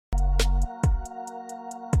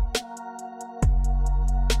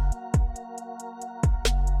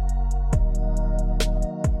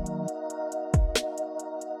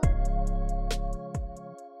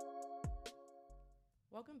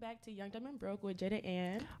Turned Up and Broke with Jada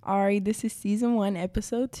and Ari. This is season 1,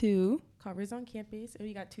 episode 2. called Rizz On Campus. And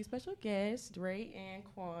we got two special guests, Ray and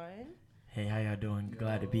Quan. Hey, how y'all doing?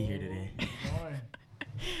 Glad to be here today.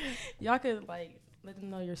 Y'all could let them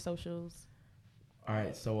know your socials. All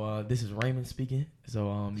right, so this is Raymond speaking.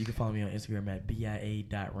 So you can follow me on Instagram at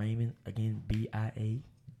bia.raymond. Again, bia.raymond.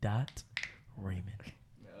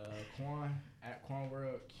 Quan at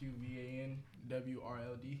QuanWorld,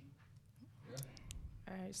 QVANWRLD.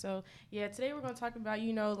 All right, so today we're gonna talk about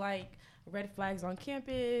red flags on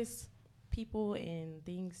campus, people and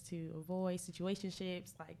things to avoid,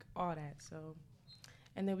 situationships, all that. So,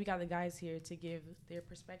 and then we got the guys here to give their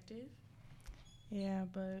perspective. Yeah,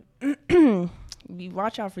 but we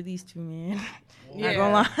watch out for these two, man. Yeah. Not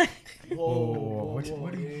gonna lie. Whoa.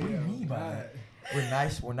 What do you mean by that?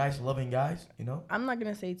 We're nice, loving guys, you know? I'm not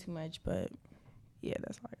gonna say too much, but yeah,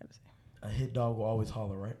 that's all I gotta say. A hit dog will always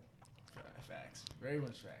holler, right? Facts. Very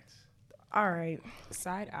much facts. All right.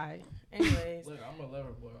 Side eye. Anyways. Look, I'm a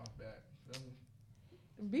lover boy off bat.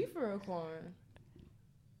 Be for real, Quan.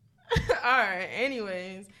 All right.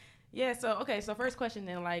 Anyways. Yeah, so first question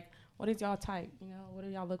then, what is y'all type? What do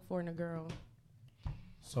y'all look for in a girl?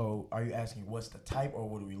 So are you asking what's the type or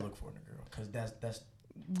what do we look for in a girl? Because that's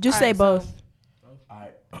Just say both. all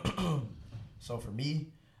right. So for me,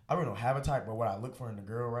 I really don't have a type, but what I look for in a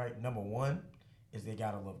girl, right? Number one is they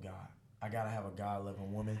gotta love God. I gotta have a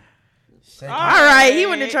God-loving woman. Second, All right, he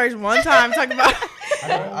went to church one time talking about.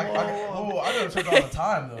 I go to church all the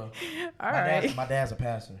time though. My dad's a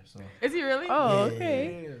pastor, so. Is he really? Oh, Yeah.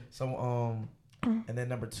 okay. So and then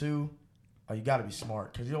number two, you gotta be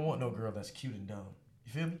smart because you don't want no girl that's cute and dumb.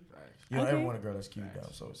 You feel me? You don't ever want a girl that's cute and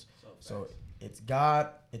dumb. So it's God,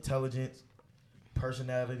 intelligence,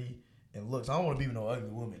 personality, and looks. I don't want to be with no ugly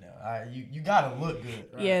woman now. You gotta look good.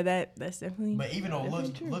 Right? Yeah, that's definitely. But even though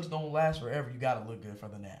looks don't last forever, you gotta look good for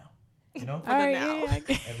the now. You know? All right, now. yeah,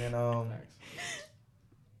 And then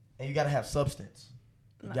and you gotta have substance.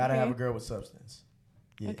 You gotta have a girl with substance.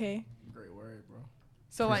 Yeah. Okay. Great word, bro.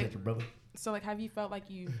 So Appreciate you, brother. So have you felt like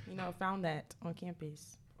you found that on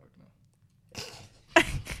campus? Fuck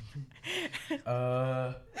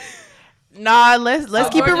Uh, Nah, let's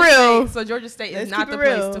keep it real. So Georgia State Let's is not keep the it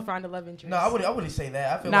place real. to find a love interest. no, I wouldn't say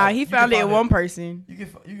that. I feel Nah, like he you found can it in find one person. You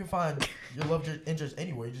can find your love interest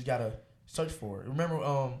anywhere. You just gotta search for it. Remember,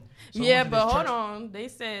 But hold on. They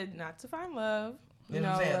said not to find love. You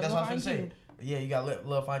know what I'm saying? That's what I'm saying. Yeah, you gotta let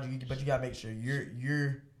love find you, but you gotta make sure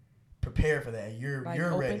you're prepared for that. You're ready.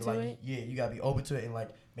 Open to it? You gotta be open to it and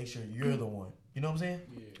make sure you're the one. You know what I'm saying?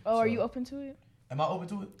 Yeah. Oh, are you open to it? Am I open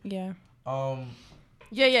to it? Yeah.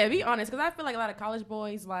 Yeah. Be honest, because I feel like a lot of college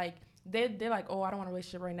boys they're like, oh, I don't want a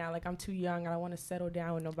relationship right now. I'm too young. I don't want to settle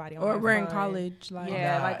down with nobody. Or we're in college. Nah,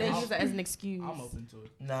 they use it as an excuse. I'm open to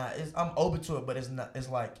it. Nah, I'm open to it, but it's not. It's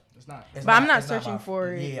like It's not. I'm not searching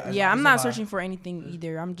for it. Yeah, I'm not searching for anything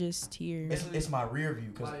either. I'm just here. It's my rear view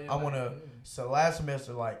because I want to. So last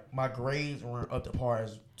semester, my grades weren't up to par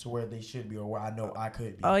as to where they should be or where I know I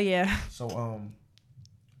could be. Oh yeah. So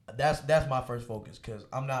that's my first focus because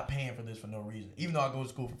I'm not paying for this for no reason. Even though I go to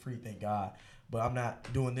school for free, thank God. But I'm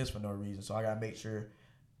not doing this for no reason. So I gotta make sure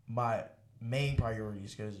my main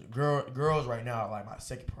priorities, because girls right now are my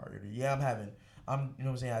second priority. Yeah, I'm you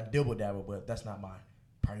know what I'm saying, I dibble dabble, but that's not my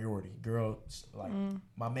priority. Girls,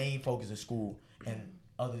 my main focus is school and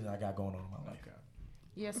other than I got going on in my life.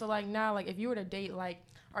 Yeah, so now, if you were to date,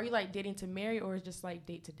 are you dating to marry or is just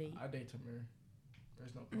date to date? I date to marry.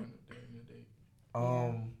 There's no point in dating to date.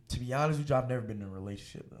 To be honest with you, I've never been in a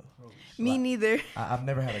relationship though. Me neither. I've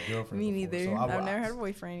never had a girlfriend. Me before, neither. So I've never had a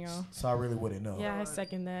boyfriend, y'all. So I really wouldn't know. Yeah, I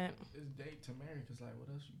second that. It's date to marry because what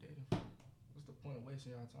else you dating for? What's the point of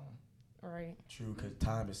wasting y'all time? All right. True, because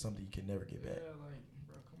time is something you can never get back. Yeah,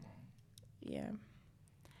 bro, come on. Yeah.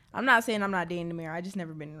 I'm not saying I'm not dating to marry. I just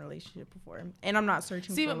never been in a relationship before, and I'm not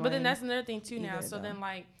searching. See, for but then that's another thing too now. either, So though.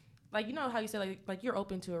 then you know how you said like you're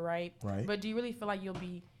open to it, right? Right. But do you really feel like you'll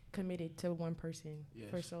be committed to one person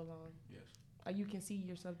for so long? Yes. You can see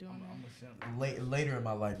yourself doing that? I'm a simp. Later in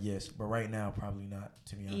my life, yes, but right now, probably not.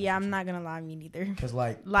 To be honest. Yeah, I'm not gonna lie, me neither. Because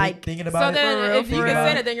thinking So about it. then, if you for can real.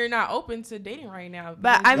 say that, then you're not open to dating right now.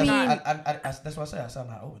 But I That's mean, that's what I said. I said I'm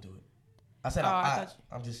not open to it. I said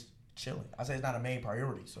I'm just chilling. I said it's not a main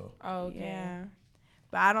priority. So. Oh, okay. yeah.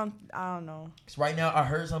 But I don't know. Cause right now, I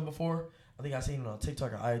heard something before. I think I seen it on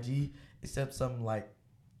TikTok or IG. It said something like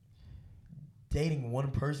dating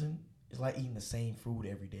one person is like eating the same food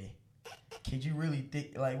every day. Could you really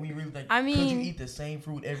think could you eat the same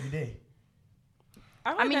food every day?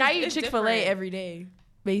 I eat Chick-fil-A every day,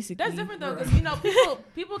 basically. That's different though, because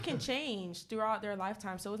people can change throughout their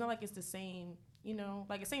lifetime, so it's not like it's the same you know,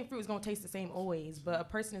 like the same fruit is gonna taste the same always, but a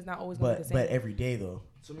person is not always gonna be the same. But every day though.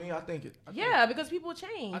 To me, I think it. Because people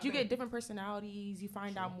change. You get different personalities. You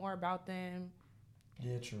find out more about them.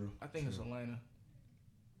 Yeah, true. I think it's Atlanta.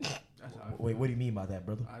 That's how I Wait, what do you mean by that,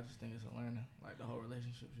 brother? I just think it's Atlanta. Like the whole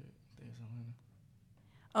relationship shit. I think it's Atlanta.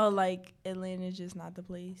 Oh, like Atlanta's just not the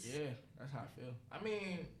place. Yeah, that's how I feel. I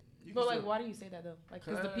mean, but like, why do you say that though? Like,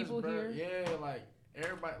 because the people here. Yeah, like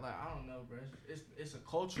everybody. Like I don't know, bro. It's a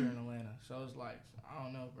culture in Atlanta, so it's like I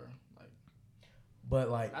don't know, bro. Like, but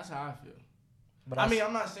like that's how I feel. But I mean,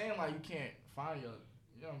 I'm not saying like you can't find your.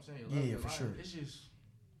 You know what I'm saying? Yeah, for sure. It's just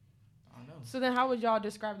I don't know. So then, how would y'all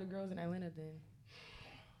describe the girls in Atlanta then?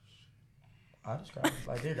 I describe it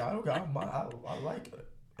like, nigga, I like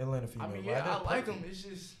Atlanta females. I mean, yeah, I like them. It's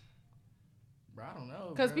just, bro, I don't know.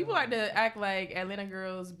 Because people like to act like Atlanta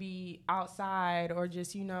girls be outside or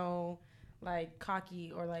just, you know, like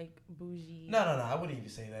cocky or like bougie. No. I wouldn't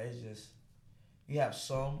even say that. It's just, you have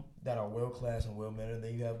some that are well class and well mannered, and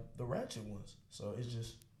then you have the ratchet ones. So it's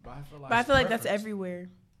just. But I feel like that's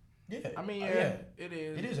everywhere. Yeah. I mean, it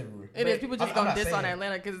is. It is everywhere. It is. People just don't diss on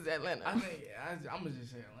Atlanta because it's Atlanta. I think I'm gonna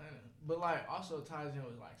just say Atlanta, but like also ties in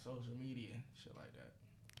with like social media and shit like that.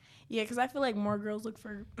 Yeah, because I feel like more girls look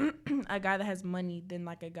for a guy that has money than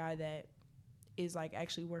like a guy that is like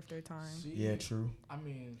actually worth their time. See, yeah, true. I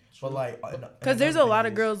mean, but like, because there's a lot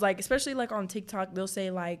of girls like, especially like on TikTok, they'll say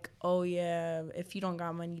like, "Oh yeah, if you don't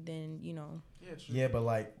got money, then you know." Yeah, true. Yeah, but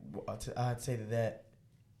like, I'd say that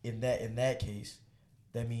in that case,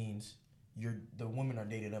 that means the women are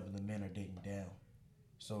dating up and the men are dating down.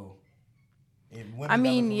 So, I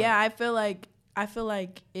mean, yeah, I feel like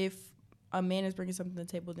if a man is bringing something to the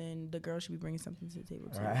table, then the girl should be bringing something to the table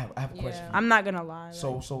too. Right, I have a question. I'm not gonna lie.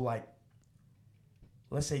 So like,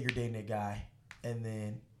 let's say you're dating a guy, and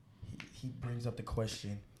then he brings up the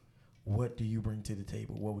question, "What do you bring to the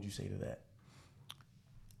table?" What would you say to that?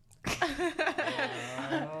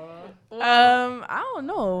 I don't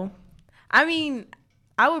know. I mean,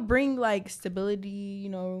 I would bring like stability, you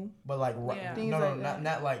know. But like,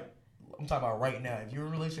 not like. I'm talking about right now. If you're in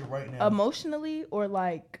a relationship right now, emotionally or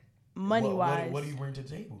like money wise. What do you bring to the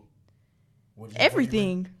table?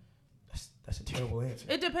 Everything. That's a terrible answer.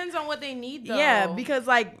 It depends on what they need, though. Yeah, because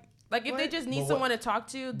like if they just need someone to talk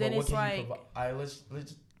to, then it's like. Let's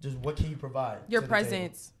just what can you provide? Your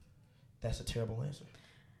presence. That's a terrible answer.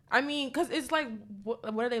 I mean, because it's like, what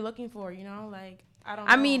are they looking for? You know, like I don't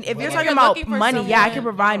know. I mean, if you're talking about money, yeah, I can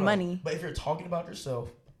provide money. But if you're talking about yourself,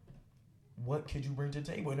 what could you bring to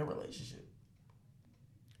the table in a relationship?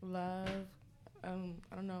 Love, I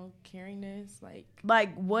don't know, caringness, like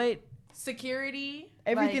what? Security.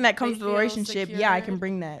 Everything that comes with a relationship, yeah, I can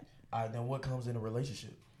bring that. All right, then what comes in a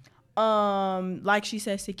relationship? Like she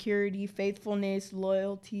said, security, faithfulness,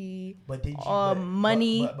 loyalty,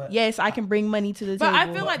 money. But yes, I can bring money to the table. But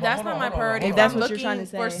I feel like that's not my priority. If that's what you're trying to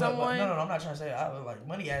say. For someone, no, I'm not trying to say. I like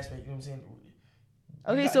money aspect. You know what I'm saying?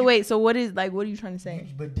 Okay, so wait. So what is like? What are you trying to say?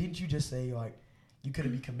 But didn't you just say like you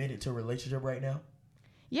couldn't be committed to a relationship right now?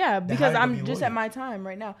 Yeah, because I'm just at my time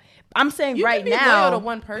right now. I'm saying you right can be now loyal to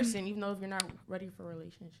one person, even though if you're not ready for a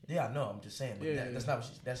relationship. Yeah, I know. I'm just saying. But that's not what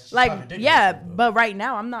that's like. Yeah, but right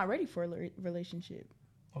now I'm not ready for a relationship.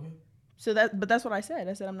 Okay. So that's what I said.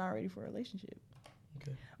 I said I'm not ready for a relationship.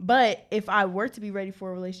 Okay. But if I were to be ready for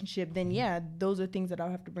a relationship, then yeah, those are things that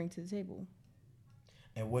I'll have to bring to the table.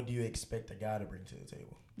 And what do you expect a guy to bring to the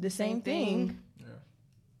table? The same thing. Yeah.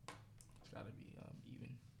 It's got to be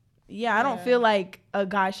even. Yeah, I don't feel like a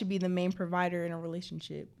guy should be the main provider in a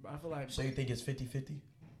relationship. I feel like. So you think it's 50-50?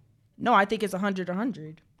 No, I think it's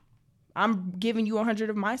 100-100. I'm giving you 100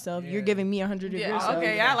 of myself. Yeah. You're giving me 100 of yourself.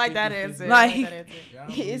 Okay, I like that answer. Like,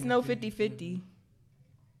 it's no 50-50.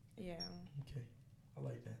 Yeah. Okay, I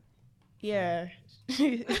like that. Yeah.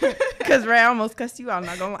 Because Ray almost cussed you out. I'm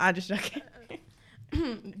not going to lie. I just joking.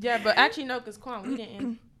 Yeah, but actually, no, because Quan, we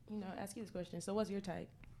didn't, ask you this question. So what's your type?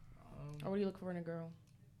 Or what do you look for in a girl?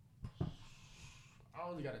 I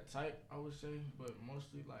don't really got a type, I would say, but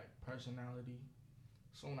mostly like personality.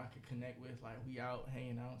 Someone I could connect with, like we out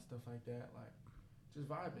hanging out and stuff like that, like just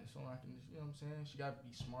vibing. Someone I can just, you know what I'm saying? She got to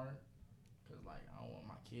be smart, cause like I don't want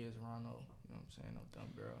my kids around no, you know what I'm saying, no dumb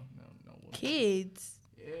girl, no woman. Kids.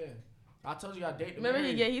 Yeah, I told you I date the Remember,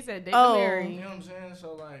 married. he said date the married. You know what I'm saying?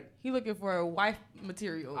 So like he looking for a wife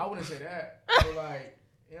material. I wouldn't say that, but like.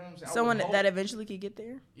 You know what I'm saying? Someone that eventually could get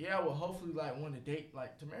there? Yeah, I would hopefully like want to date,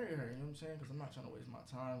 like to marry her, you know what I'm saying? Because I'm not trying to waste my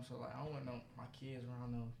time. So like I don't want my kids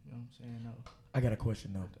around, no, you know what I'm saying? No. I got a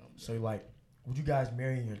question though. So like, would you guys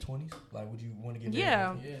marry in your 20s? Like, would you want to get married?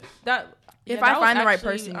 Yeah. Yes. If I find the right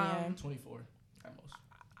person, 24 at most.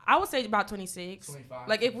 I would say about 26. 25.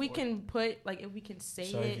 Like if we can say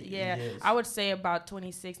So it, yes. I would say about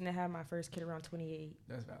 26 and then have my first kid around 28.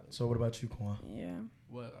 That's valid. So what about you, Quan? Yeah.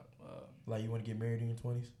 What? Like you want to get married in your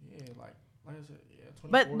 20s? Yeah, like I said,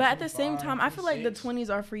 yeah. but at the same 25, time, I feel like the 26.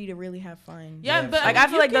 20s are for you to really have fun. Yeah, but like I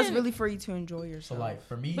feel you like that's can- really for you to enjoy yourself. So like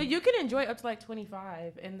for me, But you can enjoy up to like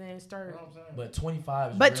 25 and then start. You know what I'm saying? but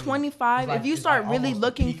 25. Is But really, 25, it's like- if you it's start like really almost the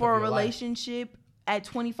looking peak for a of your life. relationship at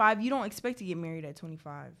 25, you don't expect to get married at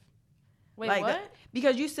 25. Wait, like, what?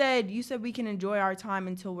 Because you said we can enjoy our time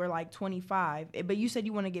until we're like 25, but you said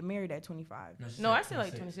you want to get married at 25. No, I said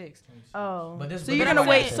like 26. Oh, But this- so but you're this gonna is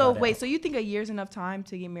what I wait? said So about that. wait, so you think a year's enough time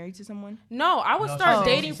to get married to someone? No, I would No, start she's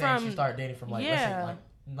dating saying from. She start dating from like Yeah. let's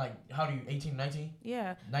say like how do you 18, 19?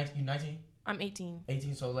 Yeah, 19, you 19? I'm 18.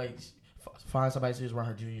 18. So like find somebody who's around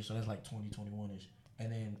her junior, so that's like 20, 21 ish,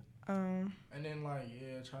 and then. And then like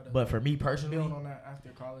try to. But for me personally, build on that after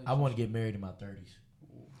college. I want to get married in my 30s.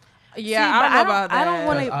 Yeah, See, I don't know but about that. I don't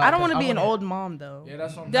want to. Because I don't want to I be an wanna- old mom though. Yeah,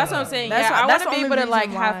 that's what I'm. That's what I'm saying. That's Yeah, why- I that's want to the be only able to like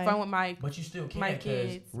reason have why. fun with my. But you still can My because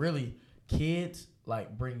kids. really kids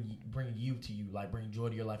like bring you to you, like bring joy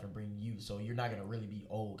to your life and bring you. So you're not gonna really be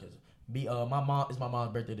old because my mom it's my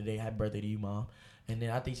mom's birthday today. Happy birthday to you, mom. And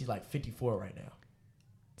then I think she's like 54 right now.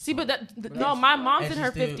 See, but But no, my mom's and in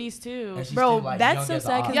her she's still- 50s too. and she's Bro, still, like, that's young so as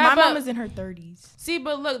sad a because Yeah, my but- mom is in her 30s. See,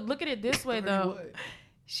 but look at it this way though.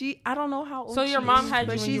 I don't know how old. So she your mom is, had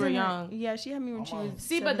but you when she's you were in her- young. Yeah, she had me when My she mom- was.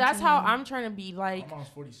 See, but that's how 17. I'm trying to be like. My mom's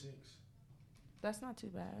 46. That's not too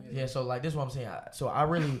bad. Yeah, so like this is what I'm saying. So I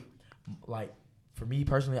really like for me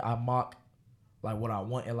personally, I mock like what I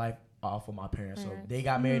want in life off of my parents. So they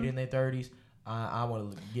got married in their 30s. I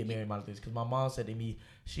want to get married in my 30s because my mom said to me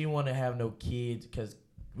she didn't want to have no kids because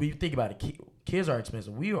when you think about it, kids are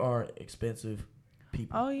expensive. We are expensive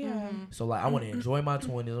people. Oh yeah. Mm-hmm. So like I want to enjoy my 20s.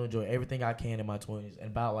 I want to enjoy everything I can in my 20s. And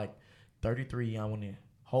about like 33, I want to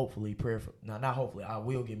hopefully not hopefully I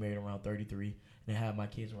will get married around 33 and have my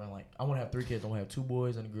kids around like I want to have 3 kids. I want to have 2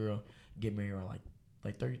 boys and a girl. Get married around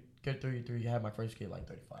like 30, get 33. Have my first kid like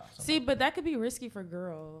 35. See, but that could be risky for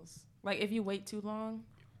girls. Like if you wait too long.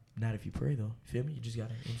 Not if you pray though. Feel me? You just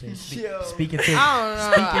gotta. You know what I'm saying? Yo. Speak into.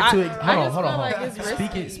 I don't know. Hold on. Like it's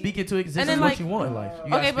risky. Speak into existence. And then, What like- you want in life. You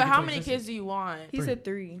gotta Okay, speak but into how many existence. kids do you want? He said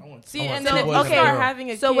 3. I want See, I want and two then if boys you and a start girl. having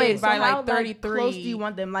a So kid wait, by so how like 33, close do you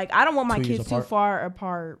want them? Like I don't want my 2 years kids too apart? far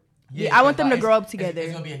apart. Yeah, I want them to grow up together.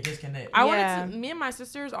 It's gonna be a disconnect. I Yeah. wanted to. Me and my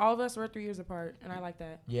sisters, all of us were 3 years apart, and I like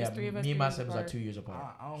that. Yeah, It's 3 of us. me and 3 my years siblings are apart. 2 years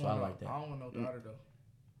apart. I don't So I like that. I don't want no daughter though.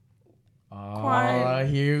 Oh, Quiet.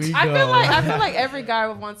 here we go. I feel like every guy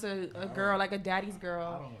wants a girl, like a daddy's I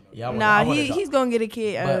girl. don't want no. Yeah, I want- Nah, I want a he's gonna get a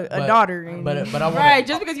kid, But- a daughter. And But I want. Right,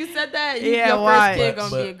 just because you said that, Yeah, your why? first kid But-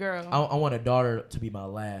 gonna be a girl. I want a daughter to be my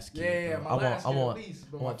last kid. Yeah, bro. my last I kid want. at least, I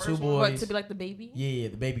but my want 2 first one- What, boys. to be like the baby? Yeah,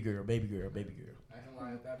 the baby girl. I ain't gonna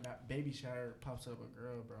lie, if that baby shower pops up a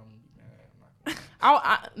girl, bro, I'm gonna be mad. I'm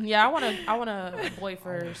not I want a boy gonna. I want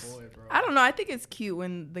first. a boy, bro. I don't know. I think it's cute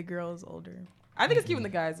when the girl's older. I think it's cute when the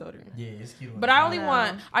guy's older. Yeah, it's cute. But I only Yeah.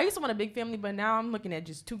 want. I used to want a big family, but now I'm looking at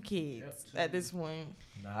just 2 kids Yep, 2 at this point.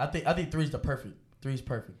 Nah, I think 3's the perfect. 3's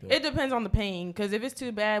perfect though. It depends on the pain, because if it's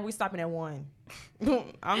too bad, we stopping at 1.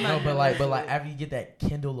 I'm No, not. but like after you get that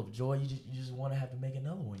kindle of joy, you just want to have to make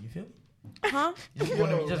another one. You feel me? huh? You just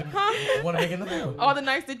want to make another one. All the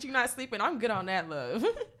nights that you're not sleeping, I'm good on that, love.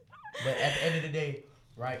 But at the end of the day,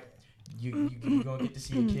 right? You gonna get to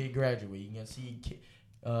see your kid graduate. You gonna see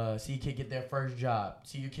your kid get their first job.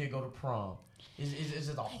 See your kid go to prom. It's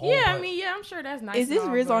just a whole. Yeah, I bunch. mean, yeah, I'm sure that's nice. Is this and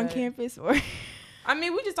all, Rizz On but- Campus or? I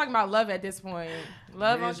mean, we just talking about love at this point.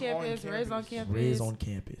 Love on Rizz on campus, Rizz on campus. campus. Rizz on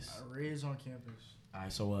campus. Rizz on campus. All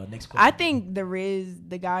right, so next question. I think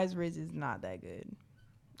the guy's Rizz is not that good.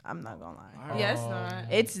 I'm not gonna lie. Yeah, it's not.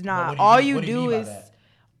 It's But not. what All mean- you what do mean by is that?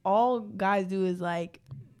 all guys do is like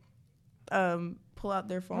pull out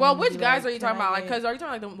their phone. Well, and which be guys like, are you talking "Can I about? Like, get-" because are you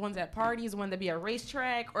talking like the ones at parties, the ones that be at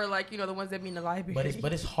racetrack, or like the ones that be in the library?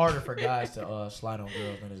 But it's harder for guys to slide on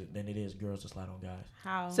girls than it is girls to slide on guys.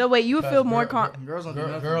 how? So wait, you would feel more Girls don't do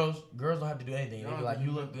nothing. Girls don't have to do anything. They They don't be have like, to you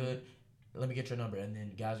do look nothing. good. Let me get your number, and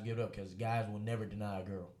then guys will give it up because guys will never deny a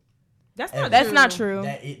girl. that's and not. That's true. not true.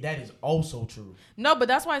 That is also true. No, but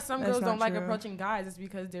that's why some That's girls not don't like true. approaching guys. It's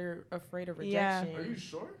because they're afraid of Yeah. rejection. Are you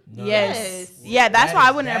sure? No, Yes. Yeah, that's That why I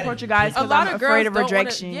is- wouldn't that approach is a guy just- A because lot I'm of girls afraid of don't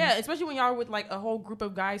rejection. Yeah, especially when y'all are with like a whole group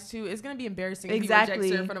of guys too. It's gonna be embarrassing. If Exactly. he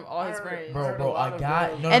rejects her in front of all his friends. Bro, heard a lot a of guy.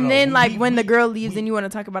 girls- No, And no, then we- like when we- the girl leaves, we- then you want to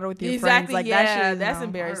talk about it with your Exactly, friends. Like yeah, that shit. that's no.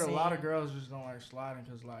 embarrassing. I heard a lot of girls just don't like sliding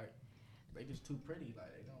because like they just too pretty. Like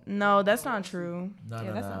they don't. No, that's not true. No, Yeah,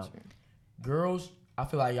 no, that's no. not true. Girls, I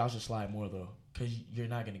feel like y'all should slide more though, because you're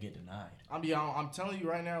not gonna get denied. I'm telling you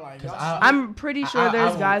right now, like I'm pretty sure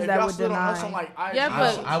there's guys that would deny.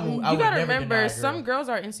 You gotta remember, some girls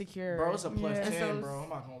are insecure. Bro, it's a plus 10, bro. I'm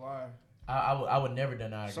not gonna lie. I would never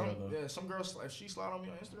deny a girl though. Yeah, some girls, if she slide on me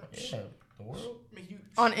on Instagram, the world.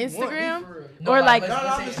 On Instagram, or like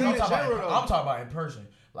I'm talking about in person.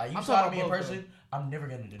 Like you slide on me in person, I'm never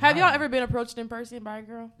gonna deny. Have y'all ever been approached in person by a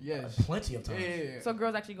girl? Yes, plenty of times. Yeah. So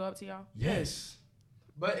girls actually go up to y'all? Yes.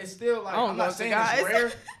 But it's still like, I'm not saying it's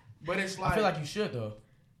rare, but it's like. I feel like you should though.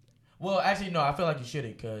 Well, actually, no, I feel like you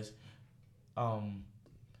shouldn't because,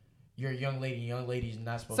 you're a young lady. Young ladies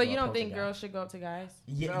not supposed to. So you don't think girls should go up to guys?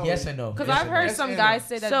 No. Yes and no. Because I've heard some guys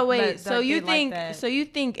say that. So wait, so you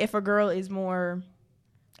think if a girl is more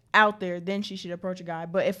out there, then she should approach a guy.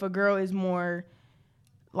 But if a girl is more,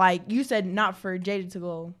 like you said, not for Jada to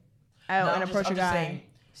go out and approach a guy. Saying,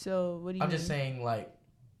 so what do you? I'm just saying like.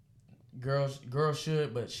 Girls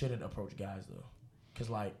should, but shouldn't approach guys though, cause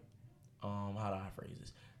like, how do I phrase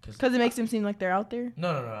this? Cause it makes them seem like they're out there. No.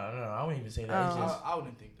 I wouldn't even say that. I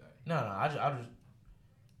wouldn't think that. No. I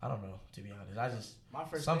don't know. To be honest,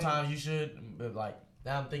 sometimes you should, but like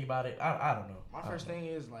now I'm thinking about it. I don't know. My first thing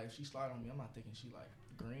is like, if she slide on me, I'm not thinking she like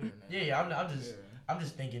green or nothing. Yeah. I'm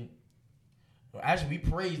just thinking. Well, actually, we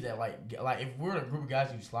praise that like if we're in a group of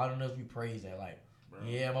guys who slide on us, we praise that like. Bro.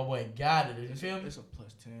 Yeah, my boy got it. You feel me? It's a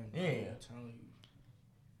plus 10. Bro. Yeah, I'm telling you.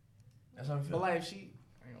 That's how I feel. But like, I ain't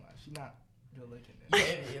gonna lie, she not good looking.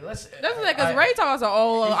 Yeah, let's. That's like because Ray talks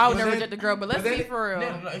about, I would never reject the girl, but let's be for real.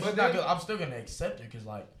 No, if she's not good, I'm still gonna accept her because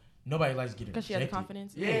like nobody likes getting rejected. Because she has the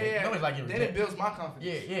confidence. Yeah. Nobody likes getting rejected. Then it builds my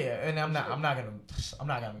confidence. Yeah, and I'm not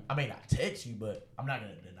gonna. I may not text you, but I'm not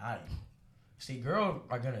gonna deny you. See, girls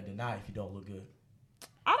are gonna deny if you don't look good.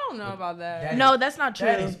 I don't know about that. No, that's not true.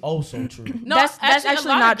 That is also true. No, that's actually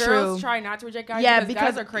not true. Girls try not to reject guys. Yeah,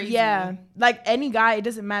 because guys are crazy. Yeah, like any guy, it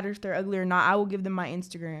doesn't matter if they're ugly or not. I will give them my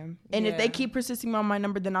Instagram, and if they keep persisting on my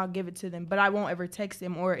number, then I'll give it to them. But I won't ever text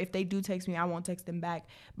them, or if they do text me, I won't text them back.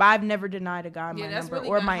 But I've never denied a guy my number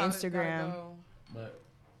or my Instagram. But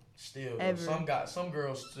still, some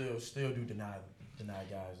girls still do deny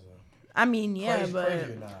guys. I mean, yeah,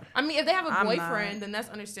 crazy or not. I mean, if they have a boyfriend, then that's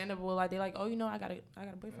understandable. Like they're like, I got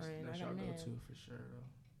a boyfriend. That's I got a man. go to for sure.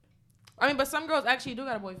 I mean, but some girls actually do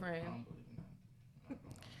got a boyfriend.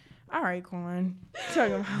 All right, Quan.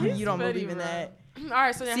 Talking about you don't believe in that. All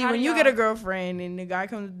right, so then see, when you get a girlfriend and the guy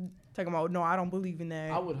comes talking about, no, I don't believe in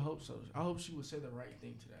that. I would hope so. I hope she would say the right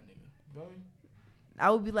thing to that nigga. You know what I mean? I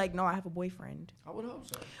would be like, no, I have a boyfriend. I would hope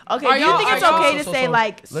so. Okay, do you think it's okay to say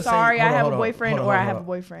like, sorry, I have a boyfriend, or I have a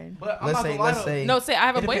boyfriend? But let's say, no, say I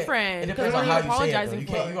have a boyfriend. It depends on how you say it. You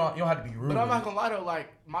don't have to be rude. But I'm not gonna lie though, like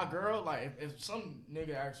my girl, like if some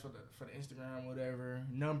nigga asks for the Instagram, whatever,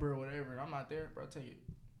 number, whatever, and I'm not there, bro, take it.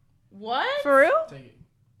 What? For real? Take it.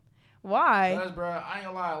 Why? Because, bro, I ain't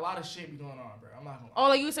gonna lie, a lot of shit be going on, bro. I'm not gonna lie. Oh,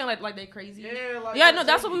 like you were saying like they crazy? Yeah, like no,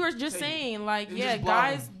 that's what we were just saying. Like, yeah,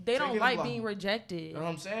 guys, they don't like being rejected. You know what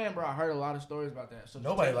I'm saying, bro? I heard a lot of stories about that. So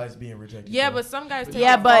nobody likes being rejected. Yeah, but some guys.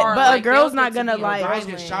 But a girl's not gonna like. Girls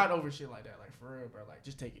get shot over shit like that, like for real, bro. Like,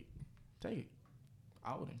 just take it. Take it.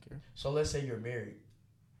 I wouldn't care. So let's say you're married.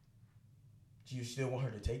 Do you still want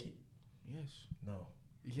her to take it? Yes. No.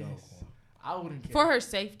 Yes. No. I wouldn't care. For her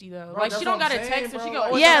safety, though. Bro, like, she don't got to text him. She go,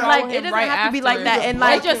 like, it doesn't have to be like that. And,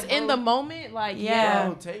 like, just in the moment, like,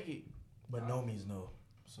 Bro, take it. But no means no.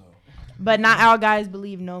 So. But not all guys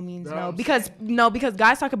believe no means no. Because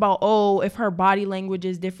guys talk about, if her body language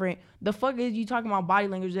is different. The fuck is you talking about body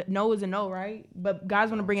language? No is a no, right? But guys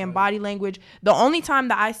want to bring in body language. The only time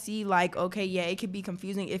that I see, like, okay, yeah, it could be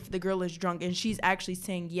confusing if the girl is drunk and she's actually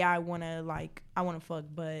saying, yeah, I want to fuck,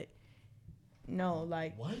 but no,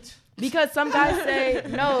 like. What? Because some guys say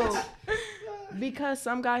no. Because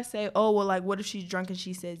some guys say, oh, well, like, what if she's drunk and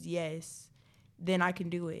she says yes? Then I can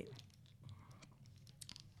do it.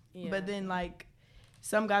 Yeah. But then, like,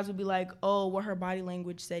 some guys would be like, oh, well, her body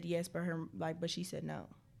language said yes, but she said no.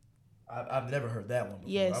 I've never heard that one before.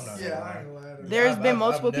 Yes. I ain't gonna lie to There's been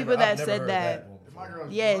multiple people that said that.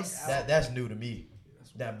 Yes. That's new to me.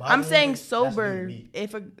 I'm saying sober.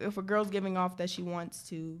 If a girl's giving off that she wants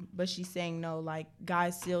to, but she's saying no, like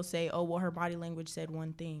guys still say, oh, well, her body language said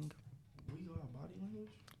one thing. We go off body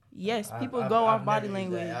language? Yes, people go off body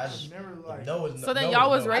language. I just never like. So then y'all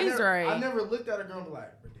was raised right. I never looked at a girl and be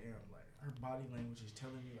like, but damn, like her body language is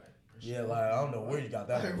telling me like. Yeah, like I don't know where you got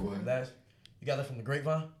that from. You got that from the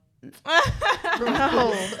grapevine?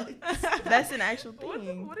 No, that's an actual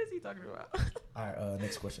thing. What is he talking about? All right,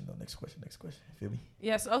 next question. Feel me?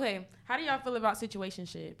 Yes. Okay. How do y'all feel about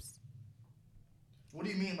situationships? What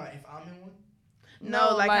do you mean, like if I'm in one?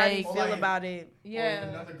 No, like how do you feel about it? Yeah. Or if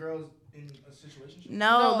another girl's in a situation?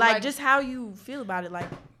 No, No, like like- just how you feel about it. Like,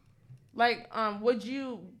 would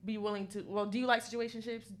you be willing to? Well, do you like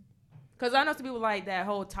situationships? Because I know some people like that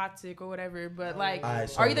whole toxic or whatever, but like, Alright,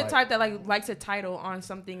 so are you the like- type that like likes a title on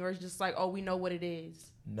something, or it's just like, oh, we know what it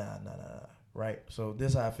is? Nah. Right. So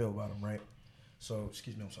this is how I feel about them. Right. So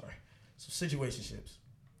excuse me. I'm sorry. So situationships.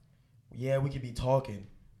 Yeah, we could be talking,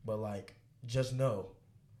 but like, just know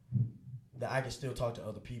that I can still talk to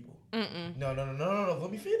other people. No.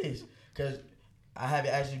 Let me finish. Cause I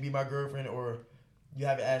haven't asked you to be my girlfriend, or you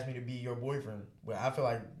haven't asked me to be your boyfriend. But I feel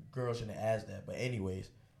like girls shouldn't ask that. But anyways,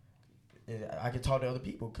 I can talk to other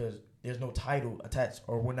people because there's no title attached,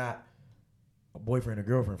 or we're not a boyfriend or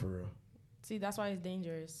girlfriend for real. See, that's why it's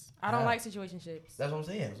dangerous. I don't like situationships. That's what I'm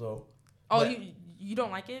saying. So. Oh, but, you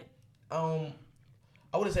don't like it? I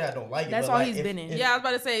wouldn't say I don't like it. That's but all like, he's been in. Yeah, I was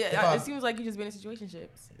about to say, I- it seems like you just been in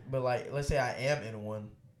situationships. But like, let's say I am in one,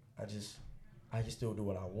 I can still do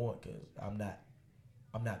what I want because I'm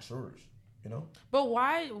not yours, you know. But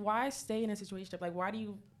why stay in a situationship? Like, why do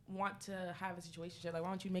you want to have a situationship? Like, why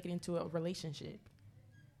don't you make it into a relationship?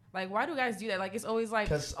 Like, why do guys do that? Like, it's always like,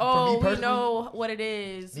 'Cause oh, for me we know what it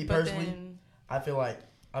is. me but personally, then, I feel like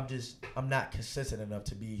I'm not consistent enough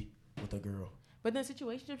to be with a girl. but then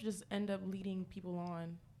situationships just end up leading people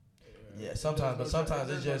on. Yeah, sometimes, but sometimes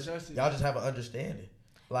it's just y'all just have an understanding.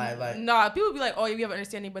 Like Nah, people be like, oh, you have an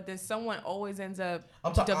understanding, but then someone always ends up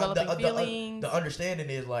I'm talking developing feelings. The understanding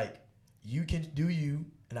is like you can do you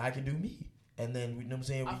and I can do me, and then you know what I'm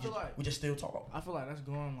saying. We just still talk. I feel like that's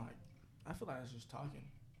going like. I feel like that's just talking.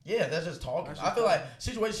 Yeah, that's just talking. That's just I feel like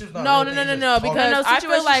situations not No, real things, just no. talking. Because No, I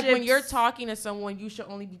feel like when situationships- you're talking to someone, you should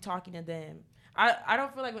only be talking to them. I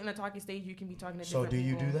don't feel like in a talking stage you can be talking to So different do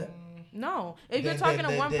you people. do that? No. If you're Then- talking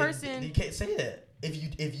then- to one then- person, you can't say that.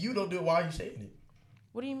 If you don't do it, why are you saying it?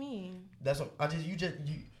 what do you mean? That's what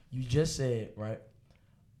you just said, right?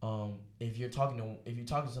 If you're talking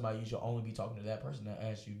to somebody, you should only be talking to that person that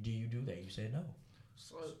asked you, do you do that? You said no.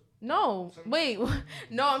 So No. Wait.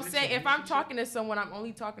 No, I'm It's saying a if I'm relationship? talking to someone, I'm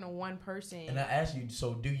only talking to one person. And I asked you,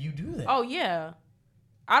 so do you do that? Oh, yeah.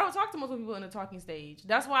 I don't talk to multiple people in the talking stage.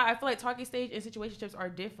 That's why I feel like talking stage and situationships are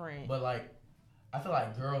different. But like, I feel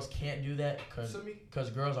like girls can't do that To me- because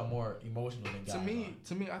girls are more emotional than guys.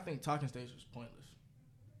 to me, I think talking stage was pointless.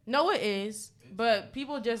 No, it is. But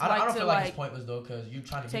people just I like don't to feel like like it's pointless though because you're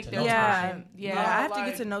trying to take get to their know Yeah, person. yeah. No, I have to like-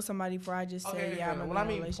 get to know somebody before I just say, Okay, yeah, I'm in when a I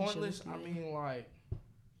mean relationship pointless, with I you. mean like,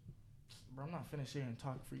 bro, I'm not finna sit here and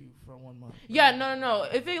talk for you for 1 month. Yeah, no.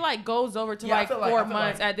 If it like goes over to Yeah, I like feel like- 4 I feel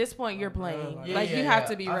months, like- at this point you're Bro, playing. like- Like you have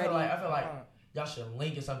to be ready. I feel like y'all should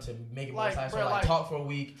link it something to make it more Like, exciting. bro, So like like, talk for a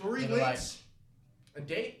week. 3 and then, like, weeks, a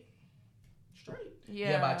date, straight.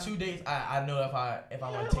 yeah, by 2 days, I know if I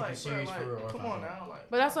want to take it serious bro, for real. Or if come I on don't. now, like.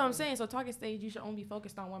 But that's what I'm saying. So talking stage, you should only be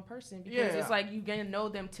focused on one person because Yeah. it's like you gonna know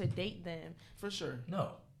them to date them. For sure.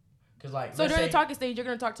 No, because like So let's during say, the talking stage, you're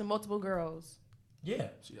gonna talk to multiple girls. yeah,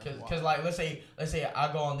 See, that's because wild. like let's say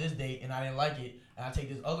I go on this date and I didn't like it, and I take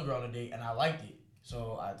this other girl on a date and I liked it.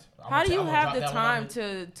 So How do you have the that one time on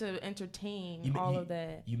to entertain all of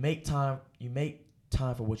that? You make time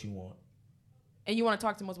for what you want. And you want to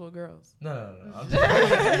talk to multiple girls? No. I'm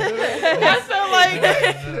That's so like.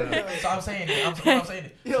 no. So I'm saying it. I'm saying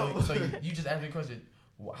it. Yo. So you just asked me a question.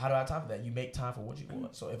 How do I have time for that? You make time for what you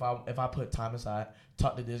want. So if I put time aside,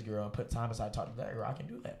 talk to this girl, and put time aside, talk to that girl, I can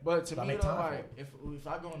do that. But to So I me, make though, time for like, if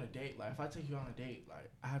I go on a date, like, if I take you on a date, like,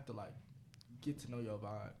 I have to, like, get to know your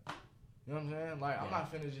vibe. You know what I'm saying? Like, I'm Yeah.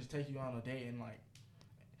 not finna just take you on a date and, like,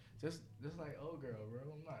 just like, oh, girl, bro.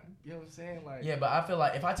 I'm not. You know what I'm saying? Like, Yeah, but I feel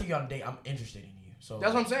like if I take you on a date, I'm interested in you. So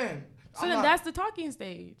that's what I'm saying. So then that's the talking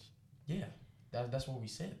stage. yeah. That's what we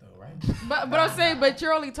said though, right? But I'm saying, but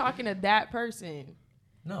you're only talking to that person.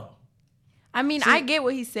 No. I mean, I get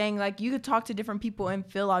what he's saying. Like, you could talk to different people and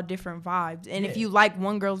fill out different vibes. And if Yeah. you like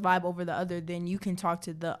one girl's vibe over the other, then you can talk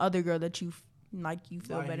to the other girl that you feel like,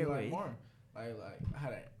 better you like with. more. Like, I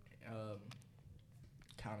had a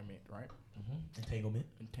counterment, right? Entanglement.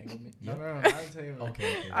 Entanglement. Yep. No, not entanglement.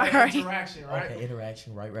 Okay. All right. Interaction, right? Okay.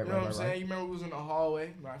 Interaction. Right. You know what I'm saying? You remember we was in the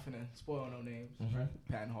hallway? I'm not finna spoil no names. Mhm.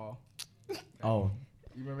 Patton Hall. Oh,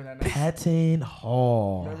 You remember that night? Patton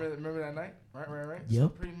Hall. Remember that night? Right. So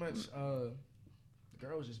Yep. pretty much, the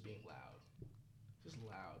girl was just being loud. Just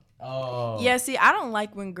loud. Oh. Yeah, see, I don't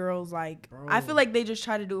like when girls, like, Bro. I feel like they just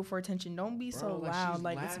try to do it for attention. Don't be Bro, so like, loud. she's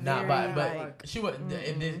Like, it's laughing. Nah, very, but like, she was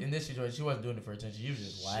in this situation. She wasn't doing it for attention. She was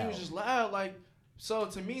just loud. She was just loud. Like, so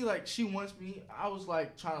to me, like, she wants me. I was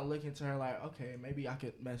like trying to look into her, like, okay, maybe I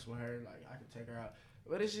could mess with her. Like, I could take her out.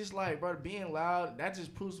 But it's just like, bro, being loud, that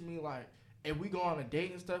just proves to me, like, if we go on a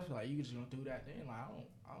date and stuff, like, you just gonna do that. Then, like,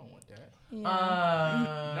 I don't want that.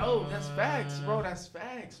 yeah. No, that's facts, bro. That's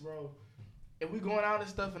facts, bro. if we going out and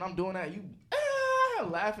stuff and I'm doing that, you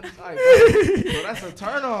laughing. It's like, bro, that's a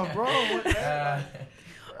turn on, bro. What that?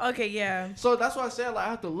 Okay, yeah. So that's why I said, like, I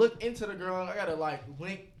have to look into the girl. I gotta like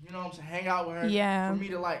link, you know what I'm saying, hang out with her. Yeah. For me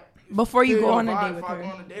to like before you feel go the on a vibe date with if I her. go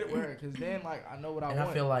on a date with her, because then like I know what I want. And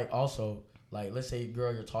I feel like also, like, let's say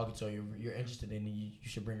girl you're talking to, you're interested in, you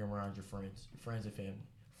should bring around your friends and family.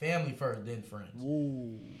 Family first, then friends.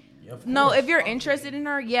 Ooh. Yeah, No, course. if you're interested in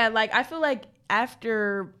her, yeah, like I feel like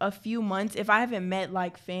after a few months, if I haven't met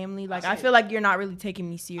like family, like I feel like you're not really taking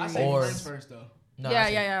me I serious. say Or- friends first though. No,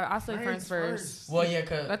 Yeah. I say friends first. Well, yeah,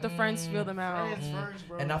 cause Let the friends feel them out. Friends first,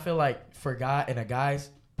 bro. And I feel like for a guy's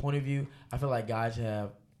point of view, I feel like guys should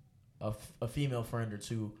have a female friend or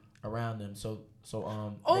two around them. So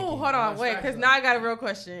Oh, they can- hold on, wait, because now I got a real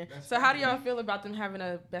question. That's So, how do y'all feel about them having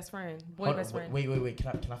a best friend, boy Hold best on, friend? wait. Can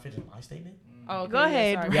I finish my statement? Oh, okay, Go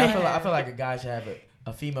ahead. sorry. Yeah, I feel like a guy should have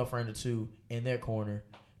a female friend or two in their corner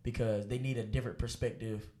because they need a different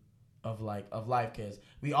perspective of life. Because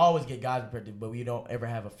we always get guys' perspective, but we don't ever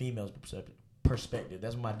have a female's perspective.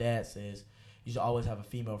 That's what my dad says. You should always have a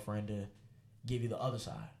female friend to give you the other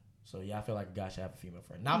side. So yeah, I feel like a guy should have a female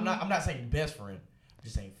friend. Now I'm not saying best friend. I'm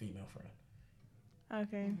just saying female friend.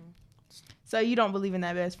 Okay. Mm-hmm. So you don't believe in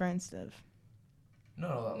that best friend stuff?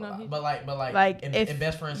 No, No, but like Like, if in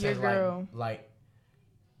best friend your says girl- like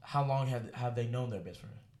how long have they known their best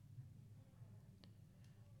friend?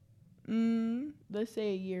 Let's say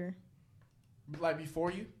a year. Like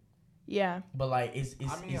before you? Yeah. But like it's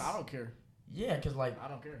I mean, I don't care. yeah, cause like I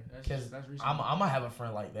don't care. because That's reasonable. I'm gonna have a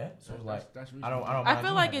friend like that. So it's like that's I don't. I mind feel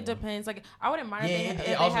you like having it one. depends. Like, I wouldn't mind Yeah, if it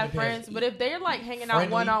they also have depends. friends, but if they're like hanging out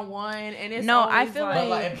Friendly. 1-on-1 and it's No, I always feel But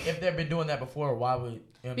like- like if they've been doing that before, why would you know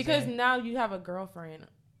what I'm because saying? now you have a girlfriend.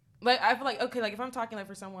 Like, I feel like, okay, like if I'm talking like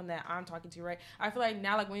for someone that I'm talking to, right? I feel like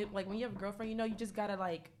now like when you have a girlfriend, you know, you just gotta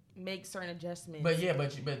like make certain adjustments.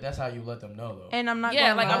 But that's how you let them know though. And I'm not. yeah,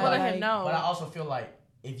 gonna like I'm lie, gonna let him know. But I also feel like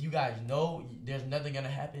if you guys know there's nothing gonna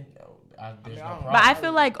happen, there's no I don't- problem. But I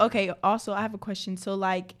feel like, okay, also I have a question. So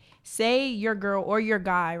like, say your girl or your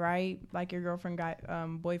guy, right? Like your girlfriend, guy,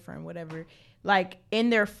 boyfriend, whatever. Like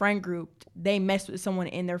in their friend group, they mess with someone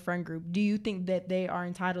in their friend group. Do you think that they are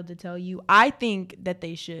entitled to tell you? I think that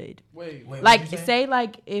they should. Wait. Wait, Like, what you saying? say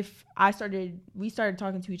like if we started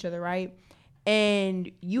talking to each other, right?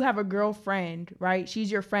 And you have a girlfriend, right?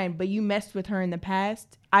 She's your friend, but you messed with her in the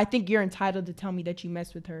past. I think you're entitled to tell me that you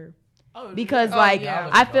messed with her. Because like yeah.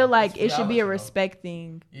 I feel like Yeah, it should I'll be let a you know. respect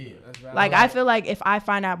thing. Yeah. That's valid. Like I feel like if I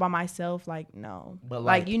find out by myself, like no, But,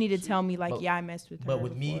 like like, you need to tell me, like but- yeah, I messed with her. But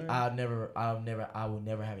with me, before. I will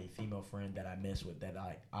never have a female friend that I mess with that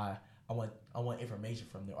I want information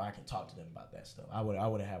from them or I can talk to them about that stuff. I would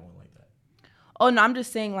have one like that. Oh no, I'm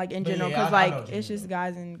just saying like in But general, yeah, because I know like what you it's mean, just though.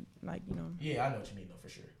 guys and like you know. Yeah, I know what you mean though, for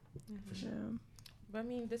sure. For sure. Yeah. But I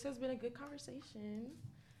mean, this has been a good conversation.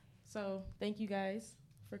 So thank you guys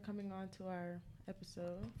for coming on to our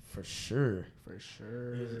episode. For sure. For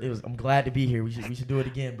sure. It was. I'm glad to be here. We should do it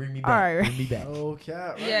again. Bring me back. All right. Bring me back. No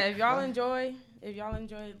cap. Right? Yeah, if y'all enjoyed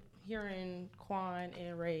hearing Quan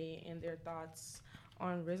and Ray and their thoughts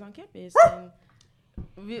on Rizz On Campus,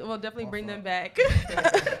 then we'll definitely bring them back.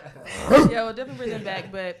 Yeah, we'll definitely bring them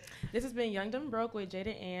back. But this has been Young Dumb Broke with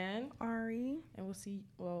Jada and Ari. and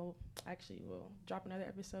we'll drop another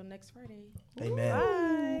episode next Friday.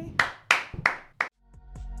 Amen. Bye.